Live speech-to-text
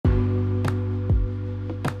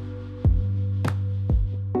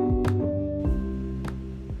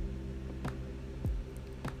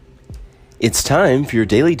It's time for your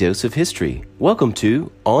daily dose of history. Welcome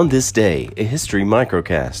to On This Day, a history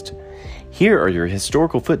microcast. Here are your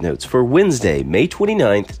historical footnotes for Wednesday, May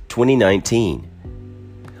 29th, 2019.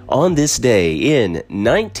 On this day in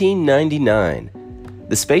 1999,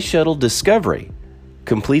 the Space Shuttle Discovery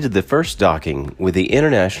completed the first docking with the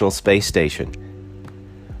International Space Station.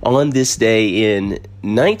 On this day in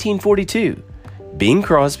 1942, Bing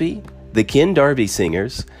Crosby, the Ken Darby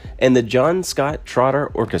Singers, and the John Scott Trotter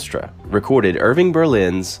Orchestra recorded Irving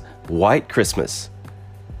Berlin's White Christmas.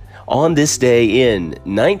 On this day in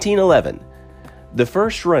 1911, the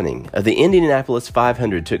first running of the Indianapolis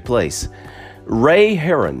 500 took place. Ray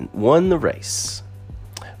Harron won the race.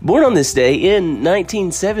 Born on this day in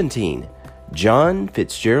 1917, John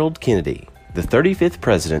Fitzgerald Kennedy, the 35th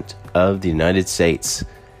President of the United States.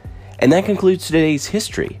 And that concludes today's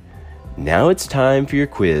history. Now it's time for your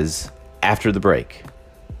quiz after the break.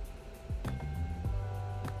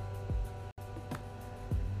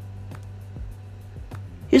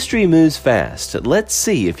 History moves fast. Let's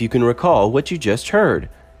see if you can recall what you just heard.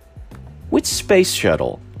 Which space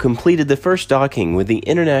shuttle completed the first docking with the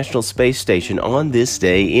International Space Station on this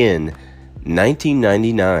day in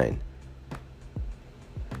 1999?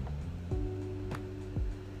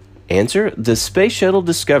 Answer: the Space Shuttle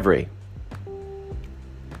Discovery.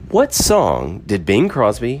 What song did Bing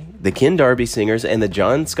Crosby, the Ken Darby Singers, and the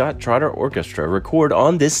John Scott Trotter Orchestra record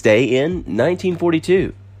on this day in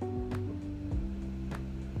 1942?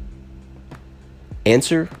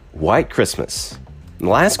 Answer: White Christmas.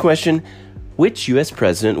 Last question: which U.S.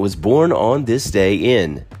 president was born on this day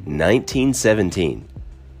in 1917?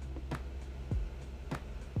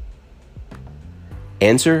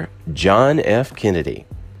 Answer: John F. Kennedy.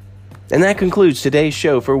 And that concludes today's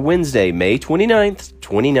show for Wednesday, May 29th,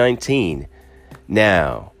 2019.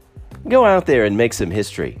 Now, go out there and make some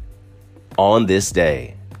history on this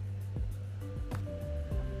day.